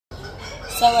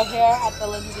So we're here at the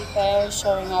Lindsay Fair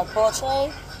showing our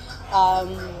poultry.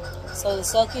 So the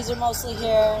Silkies are mostly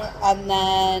here, and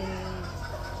then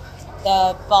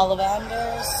the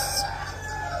Bollivanders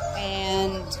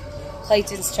and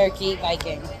Clayton's Turkey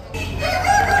Viking.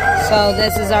 So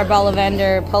this is our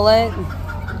Bollivander pullet.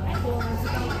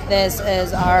 This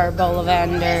is our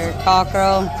Bollivander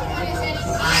cockerel.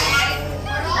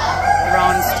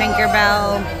 Ron's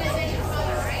Tinkerbell.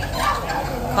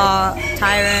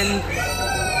 Tyron.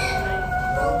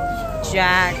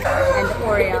 Jack and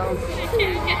Oreo.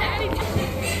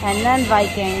 And then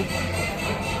Viking.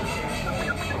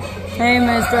 Hey,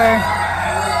 mister.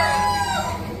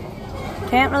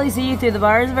 Can't really see you through the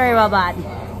bars very well, bud.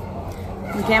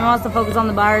 The camera wants to focus on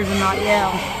the bars and not you.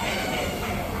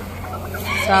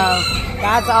 So,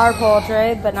 that's our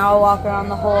poultry, but now I'll walk around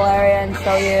the whole area and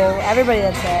show you everybody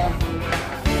that's there.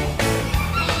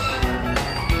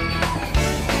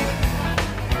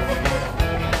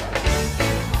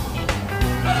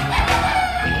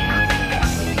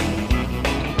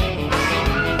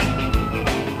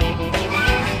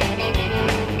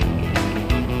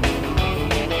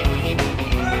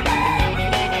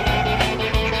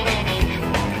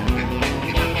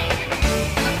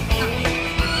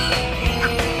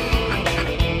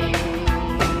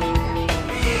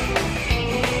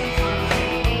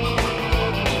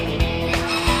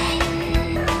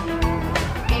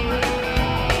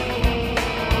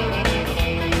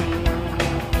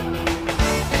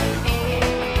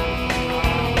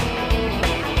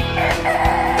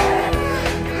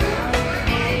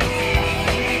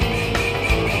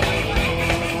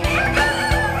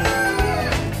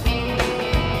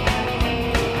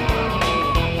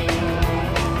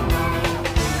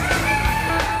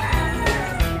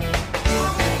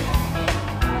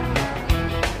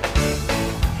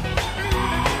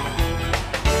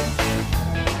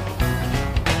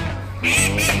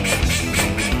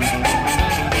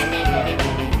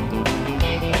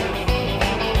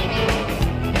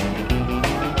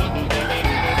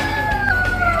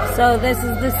 So this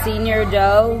is the senior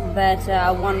doe that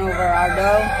won over our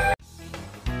doe.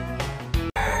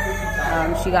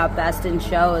 She got best in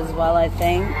show as well, I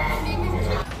think.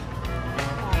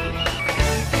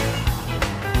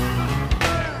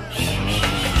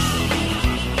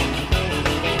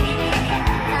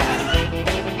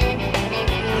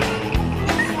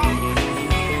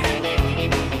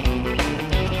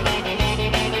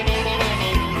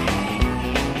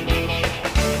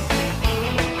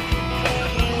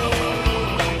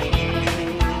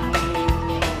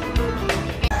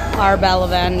 Our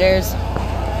Bollivanders,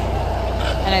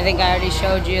 and I think I already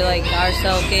showed you like our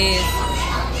Silkies.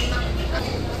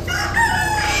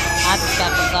 That's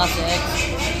stuffed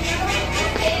sausage.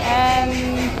 And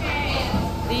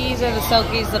these are the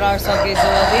Silkies that our Silkies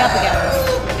will be up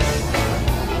against.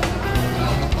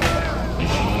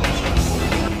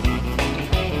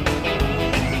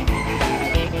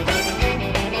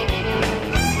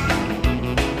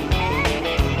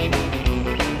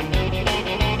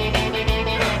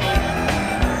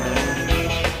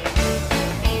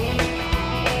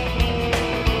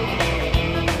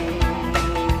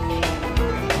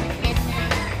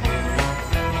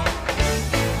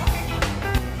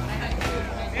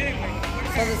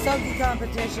 So the Silkie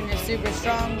competition is super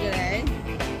strong today.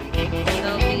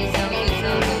 Silkies, Silkies,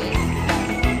 Silkies.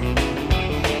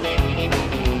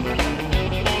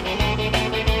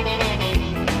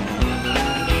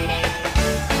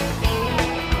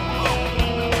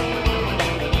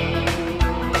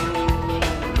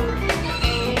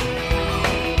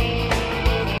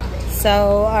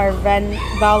 So our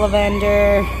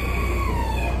Bollivander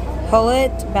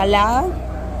pullet, Bella,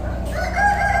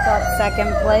 got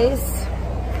second place.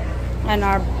 And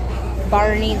our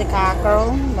Barney the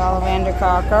cockerel, Bollivander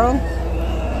cockerel,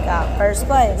 got first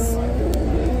place.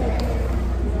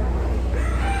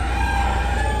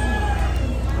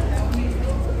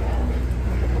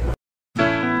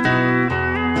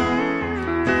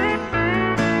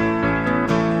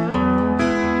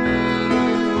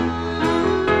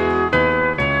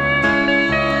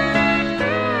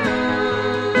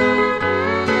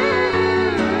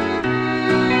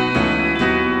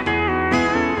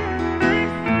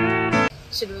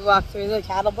 Should we walk through the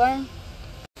cattle barn?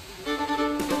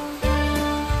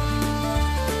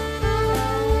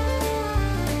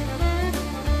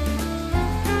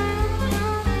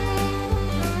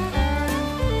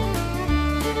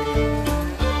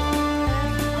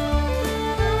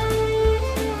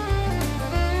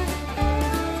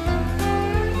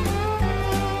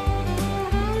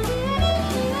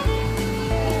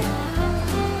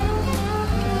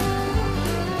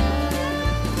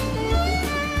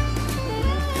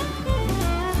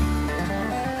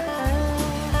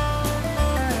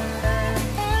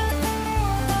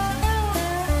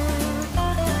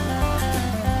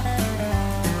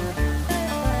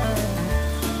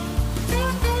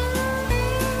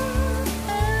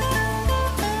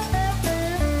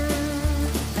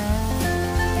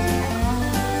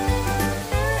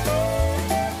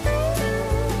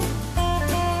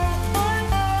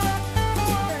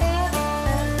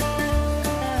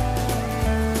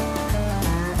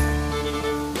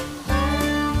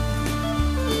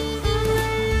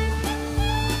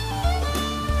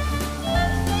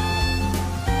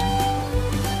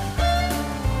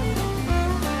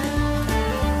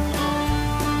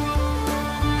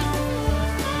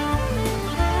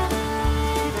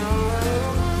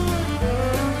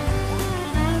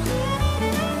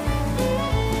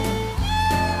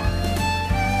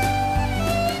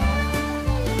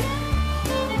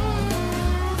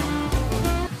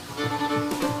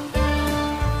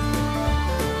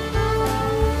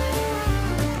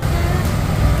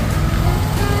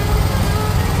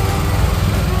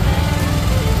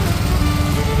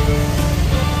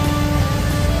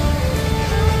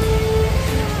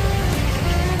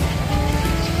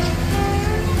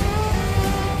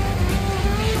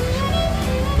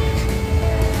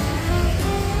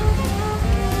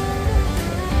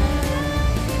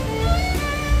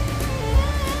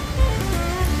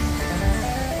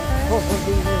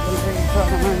 Applebee's and green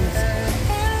prawns.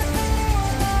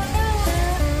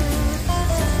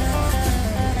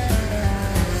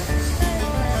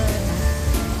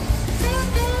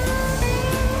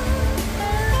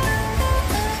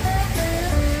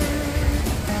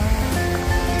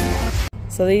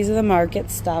 So these are the market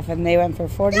stuff, and they went for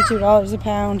 $42 a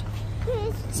pound,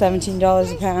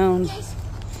 $17 a pound,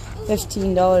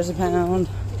 $15 a pound,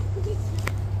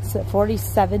 so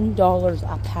 $47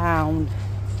 a pound,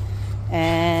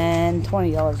 and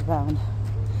 $20 a pound.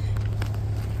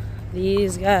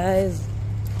 These guys,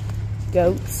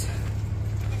 goats,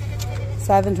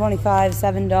 $7.25,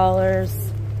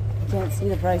 $7. Can't see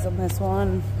the price on this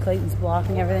one. Clayton's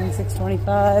blocking everything.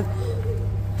 $6.25,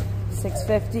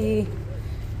 $6.50.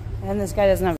 And this guy doesn't have